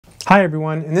Hi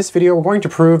everyone, in this video we're going to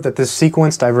prove that this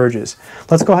sequence diverges.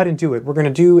 Let's go ahead and do it. We're going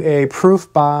to do a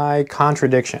proof by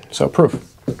contradiction. So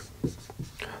proof.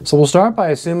 So we'll start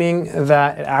by assuming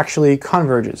that it actually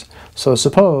converges. So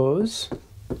suppose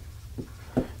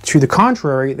to the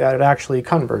contrary that it actually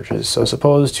converges. So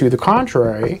suppose to the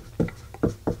contrary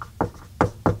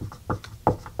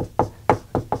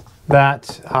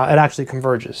that it actually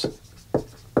converges.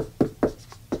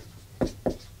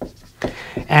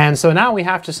 And so now we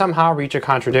have to somehow reach a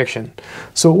contradiction.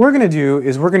 So what we're going to do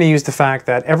is we're going to use the fact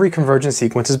that every convergent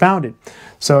sequence is bounded.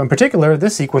 So in particular,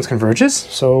 this sequence converges,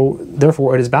 so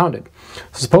therefore it is bounded.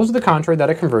 So suppose to the contrary that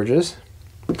it converges,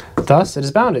 thus it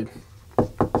is bounded.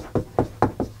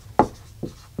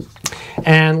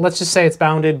 And let's just say it's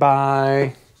bounded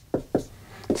by,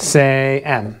 say,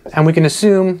 m. And we can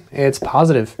assume it's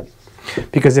positive,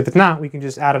 because if it's not, we can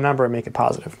just add a number and make it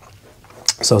positive.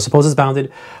 So suppose it's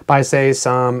bounded by, say,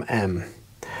 some m.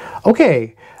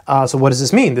 Okay, so what does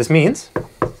this mean? This means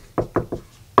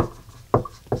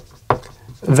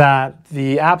that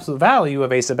the absolute value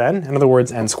of a sub n, in other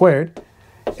words n squared,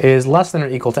 is less than or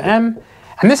equal to m.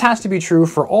 And this has to be true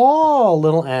for all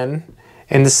little n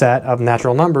in the set of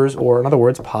natural numbers, or in other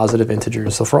words, positive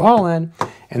integers. So for all n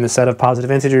in the set of positive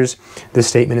integers, this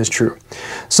statement is true.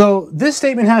 So this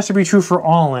statement has to be true for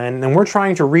all n, and we're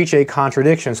trying to reach a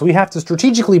contradiction. So we have to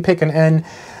strategically pick an n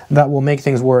that will make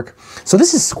things work. So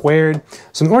this is squared.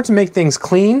 So in order to make things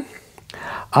clean,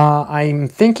 I'm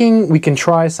thinking we can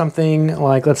try something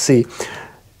like, let's see,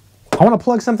 I want to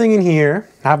plug something in here.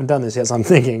 I haven't done this yet, so I'm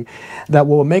thinking that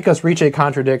will make us reach a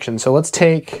contradiction. So let's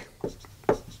take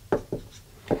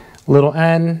little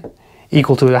n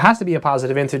equal to, it has to be a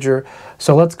positive integer.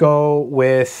 So let's go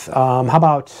with, how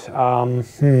about,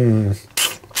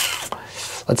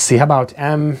 let's see, how about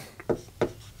m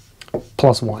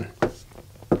plus 1?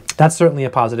 That's certainly a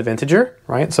positive integer,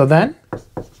 right? So then,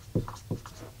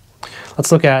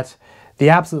 let's look at the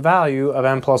absolute value of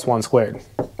m plus 1 squared.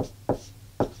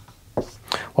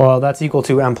 Well, that's equal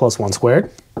to m plus 1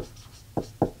 squared,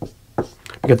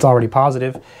 because it's already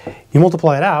positive. You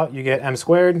multiply it out, you get m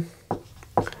squared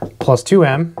plus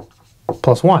 2m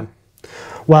plus 1.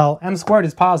 Well, m squared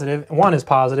is positive, 1 is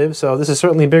positive, so this is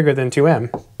certainly bigger than 2m,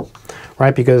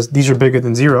 right? Because these are bigger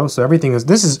than 0, so everything is,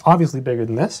 this is obviously bigger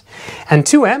than this. And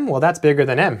 2m, well, that's bigger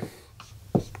than m.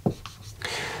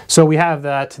 So we have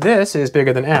that this is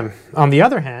bigger than m. On the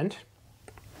other hand,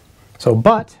 so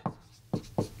but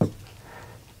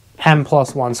m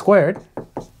plus 1 squared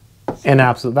in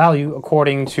absolute value,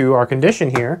 according to our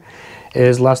condition here,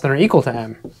 is less than or equal to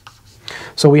m.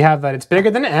 So we have that it's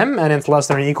bigger than m and it's less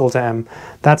than or equal to m.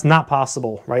 That's not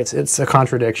possible, right? It's a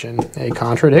contradiction. A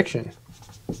contradiction.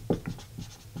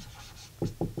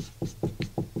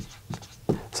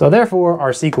 So therefore,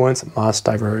 our sequence must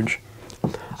diverge.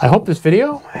 I hope this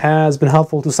video has been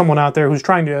helpful to someone out there who's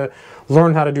trying to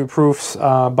learn how to do proofs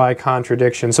by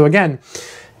contradiction. So again,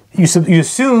 you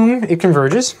assume it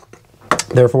converges.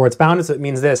 Therefore, it's bounded, so it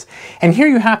means this. And here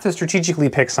you have to strategically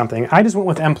pick something. I just went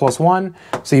with m plus 1,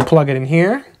 so you plug it in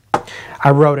here.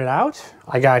 I wrote it out.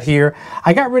 I got here.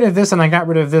 I got rid of this and I got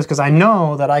rid of this because I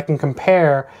know that I can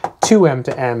compare 2m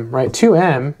to m, right?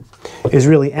 2m is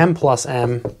really m plus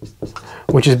m,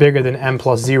 which is bigger than m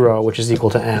plus 0, which is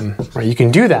equal to m, right? You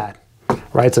can do that,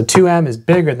 right? So 2m is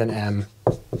bigger than m.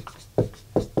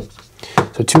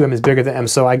 So 2m is bigger than m.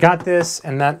 So I got this,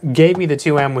 and that gave me the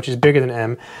 2m, which is bigger than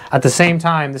m. At the same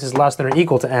time, this is less than or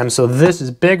equal to m, so this is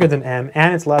bigger than m,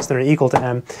 and it's less than or equal to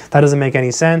m. That doesn't make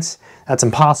any sense. That's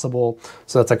impossible,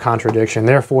 so that's a contradiction.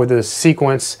 Therefore, the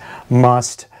sequence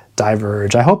must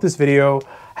diverge. I hope this video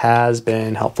has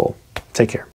been helpful. Take care.